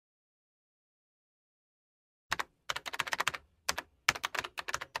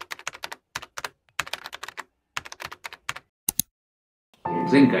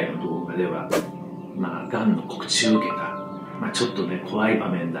前回の動画では、がんの告知を受けた、ちょっとね、怖い場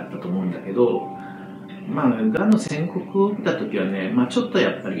面だったと思うんだけど、がんの宣告を受けた時はね、ちょっと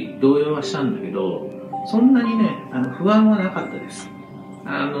やっぱり動揺はしたんだけど、そんなにね、不安はなかったです。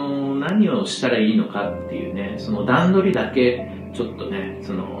何をしたらいいのかっていうね、その段取りだけ、ちょっとね、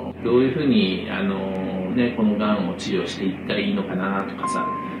どういうふうに、このがんを治療していったらいいのかなとかさ、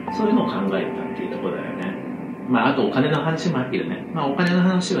そういうのを考えたっていうところだよね。あとお金の話もあるけどね、お金の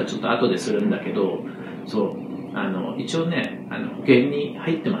話はちょっと後でするんだけど、そう、一応ね、保険に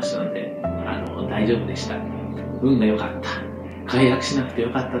入ってましたので、大丈夫でした。運が良かった。解約しなくてよ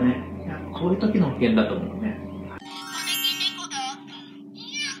かったね。こういう時の保険だと思うね。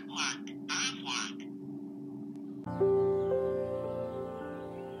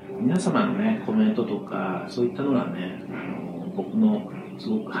皆様のね、コメントとか、そういったのがね、僕のす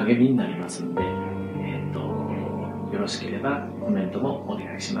ごく励みになりますので、よろしければコメントもお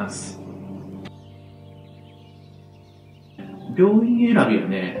願いします。病院選びは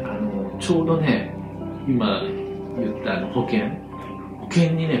ね、ちょうどね、今言った保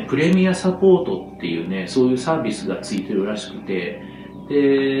険にね、プレミアサポートっていうね、そういうサービスがついてるらしくて、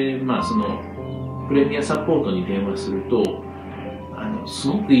で、そのプレミアサポートに電話すると、す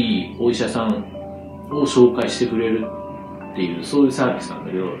ごくいいお医者さんを紹介してくれるっていう、そういうサービスなん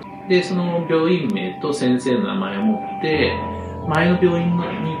だけど、で、その病院名と先生の名前を持って、前の病院に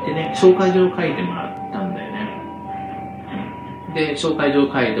行ってね、紹介状を書いてもらったんだよね。で、紹介状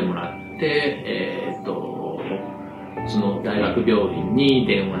を書いてもらって、その大学病院に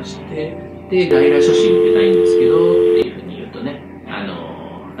電話して、で、外来初診受けたいんですけど、っていうふうに言うとね、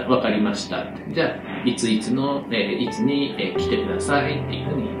わかりました。じゃあ、いつに来てくださいっていう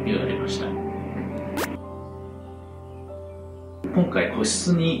ふうに言われました。今回個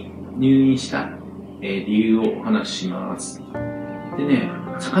室に入院した理由をお話しします。でね、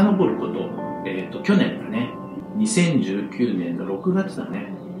遡ること、去年だね、2019年の6月だ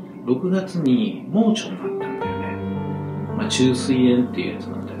ね。6月に盲腸になったんだよね。虫垂炎っていうやつ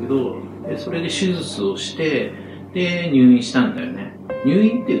なんだけど、でそれで手術をして、で、入院したんだよね。入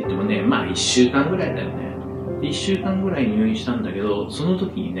院って言ってもね、1週間ぐらいだよね。1週間ぐらい入院したんだけど、その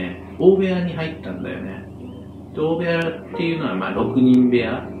時にね、大部屋に入ったんだよね。で、大部屋っていうのは6人部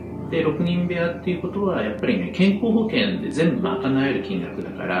屋。で、6人部屋っていうことは、やっぱりね、健康保険で全部賄える金額だ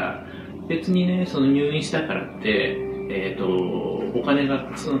から、別にね、その入院したからって、お金が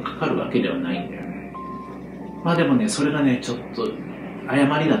かかるわけではないんだよね。でもね、それがね、ちょっと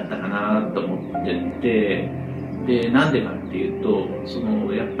誤りだったかなと思ってて、で、なんでかっていうと、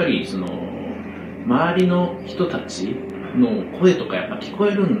やっぱり周りの人たちの声とかやっぱ聞こ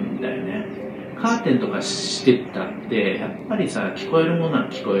えるんだよね。カーテンとかしてたって、やっぱりさ、聞こえるものは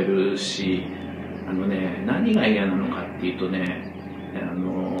聞こえるし、何が嫌なのかっていうとね、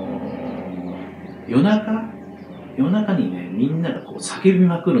夜中にね、みんながこう叫び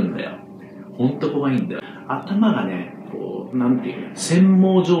まくるんだよ。ほんと怖いんだよ。頭がね、なんていうの、縵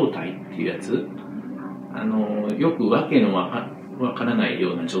盲状態っていうやつ、よくわけのわからない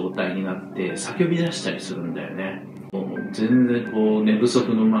ような状態になって叫び出したりするんだよね。もう全然寝不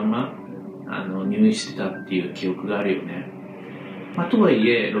足のまま入院してたっていう記憶があるよね。とはい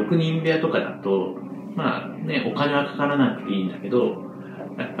え6人部屋とかだとお金はかからなくていいんだけど、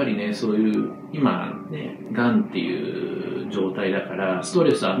やっぱりね、そういう今ね、がんっていう状態だからスト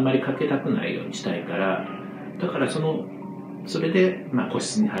レスあんまりかけたくないようにしたいから、だからそれで個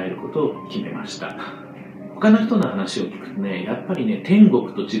室に入ることを決めました。他の人の話を聞くとね、やっぱりね、天国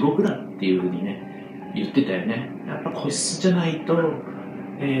と地獄だっていうふうにね、言ってたよね。やっぱ個室じゃないと、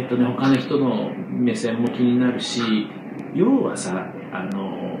他の人の目線も気になるし、要はさ、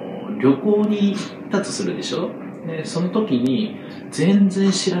旅行に行ったとするでしょ。で、その時に全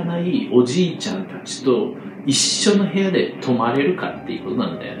然知らないおじいちゃんたちと一緒の部屋で泊まれるかっていうことな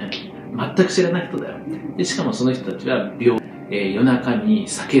んだよね。全く知らない人だよ。で、しかもその人たちは夜中に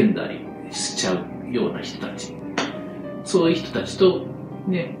叫んだりしちゃうような人たち。そういう人たちと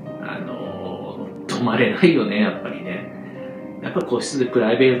ね、泊まれないよね、やっぱりね。やっぱ個室でプ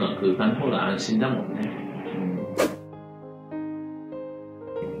ライベートな空間の方が安心だもんね。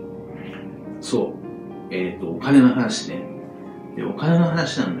そう。お金の話ね。で、お金の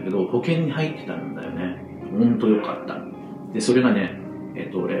話なんだけど、保険に入ってたんだよね。ほんとよかった。で、それがね、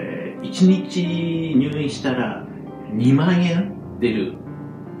俺、1日入院したら2万円出る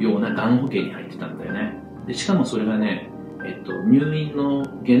ようながん保険に入ってたんだよね。で、しかもそれがね、入院の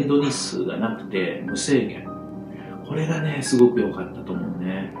限度日数がなくて無制限。これがね、すごく良かったと思う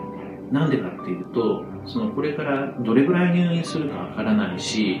ね。なんでかっていうと、これからどれぐらい入院するかわからない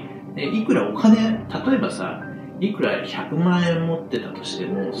し、いくらお金、例えばさ、いくら100万円持ってたとして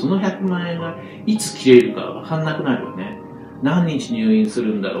も、その100万円がいつ切れるか分かんなくなるよね。何日入院す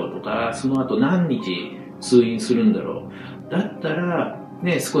るんだろうとか、その後何日通院するんだろう。だったら、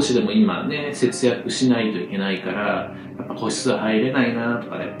ね、少しでも今ね、節約しないといけないから、やっぱ個室は入れないなと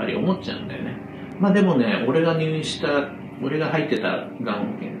かやっぱり思っちゃうんだよね。まあでもね、俺が入ってたがん保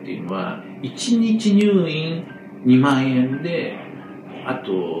険っていうのは、1日入院2万円で、あ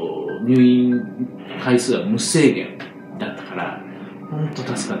と入院回数は無制限だったから、ほんと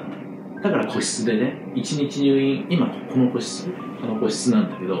助かった。だから個室でね、1日入院、今この個室な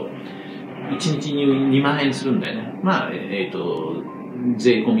んだけど、1日入院2万円するんだよね。まあ、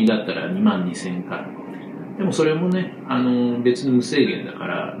税込みだったら2万2000円か。でもそれもね、別に無制限だか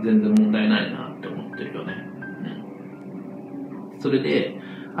ら全然問題ないなって思ってるよね。それで、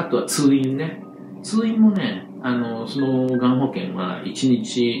あとは通院ね。通院もね、そのがん保険は1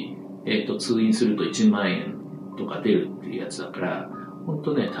日、通院すると1万円とか出るっていうやつだから、ほん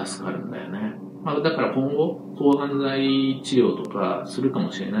とね、助かるんだよね。まあ、だから今後、抗がん剤治療とかするか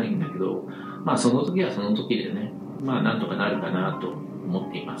もしれないんだけど、まあその時はその時でね、まあなんとかなるかなと思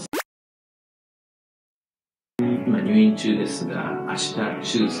っています。今入院中ですが、明日手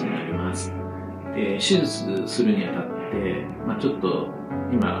術になります。で、手術するにあたって、まあちょっと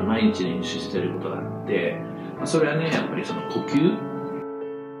今毎日練習してることがあって、まあ、それはね、やっぱりその呼吸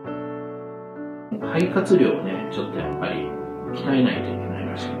肺活量をね、ちょっとやっぱり鍛えないといけない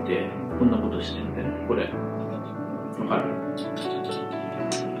らしくて、こんなことしてるんでね、これ、わかる？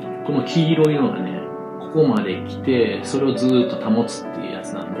この黄色いのがね、ここまで来て、それをずーっと保つっていうや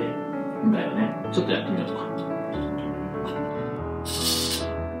つなんで、だよね。ちょっとやってみようか。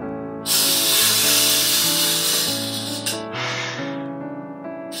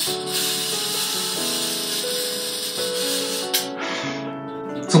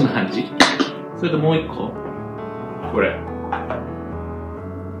そんな感じ。それともう一個。これ。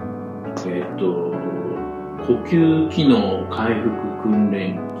呼吸機能回復訓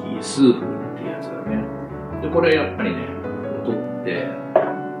練機スーフルってやつだね。で、これやっぱりね、取って、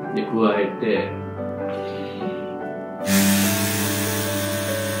で、加えて、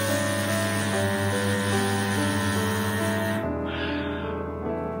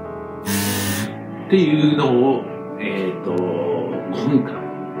っていうのを、5分間。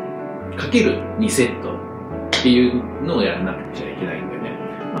かける2セットっていうのをやらなくちゃいけないんだよね。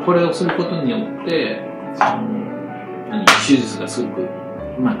まあ、これをすることによって、手術がすごくう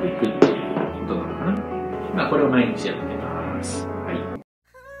まくいくっていうことなのかな。まあ、これを毎日やってます。はい。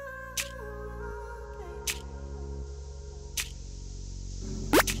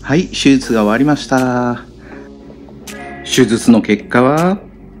はい、手術が終わりました。手術の結果は、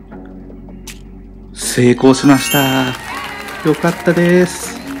成功しました。よかったで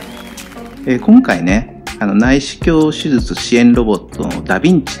す。今回ね、内視鏡手術支援ロボットのダヴ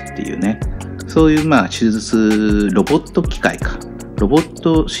ィンチっていうね、そういう手術ロボット機械か、ロボッ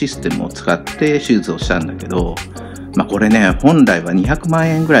トシステムを使って手術をしたんだけど、これね、本来は200万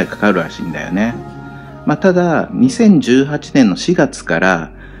円ぐらいかかるらしいんだよね。ただ、2018年の4月か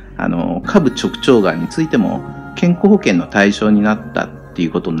ら、下部直腸がんについても健康保険の対象になったってい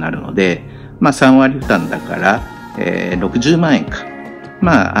うことになるので、3割負担だから、60万円か。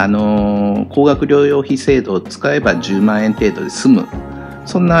高額療養費制度を使えば10万円程度で済む。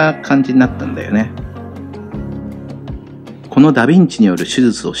そんな感じになったんだよね。このダヴィンチによる手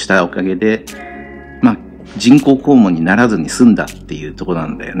術をしたおかげで、人工肛門にならずに済んだっていうところな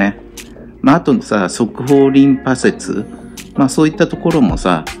んだよね。あとさ、側方リンパ節、そういったところも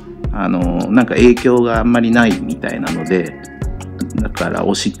さ、影響があんまりないみたいなので、だから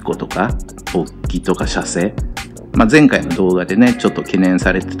おしっことか、勃起とか射精、前回の動画でね、ちょっと懸念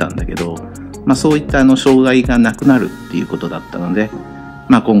されてたんだけど、そういった障害がなくなるっていうことだったので、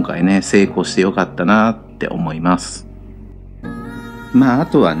今回ね、成功してよかったなって思います。あ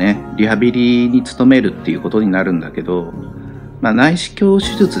とはね、リハビリに努めるっていうことになるんだけど、内視鏡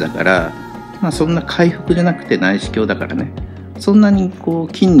手術だから、そんな回復じゃなくて内視鏡だからね、そんなに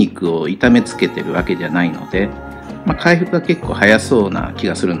筋肉を痛めつけてるわけじゃないので、回復が結構早そうな気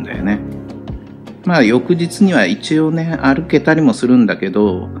がするんだよね。翌日には一応ね、歩けたりもするんだけ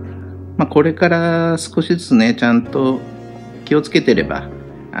ど、これから少しずつね、ちゃんと気をつけてれば、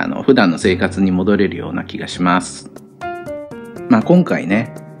普段の生活に戻れるような気がします。今回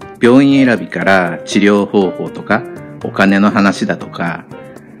ね、病院選びから治療方法とか、お金の話だとか、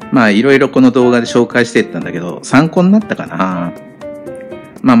いろいろこの動画で紹介していったんだけど、参考になったかな。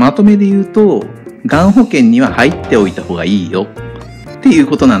まとめで言うと、がん保険には入っておいた方がいいよっていう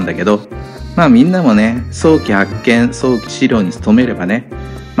ことなんだけど、みんなもね、早期発見、早期治療に努めればね、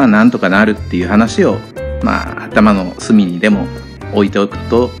なんとかなるっていう話を頭の隅にでも置いておく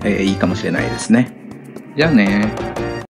と、いいかもしれないですね。じゃあね。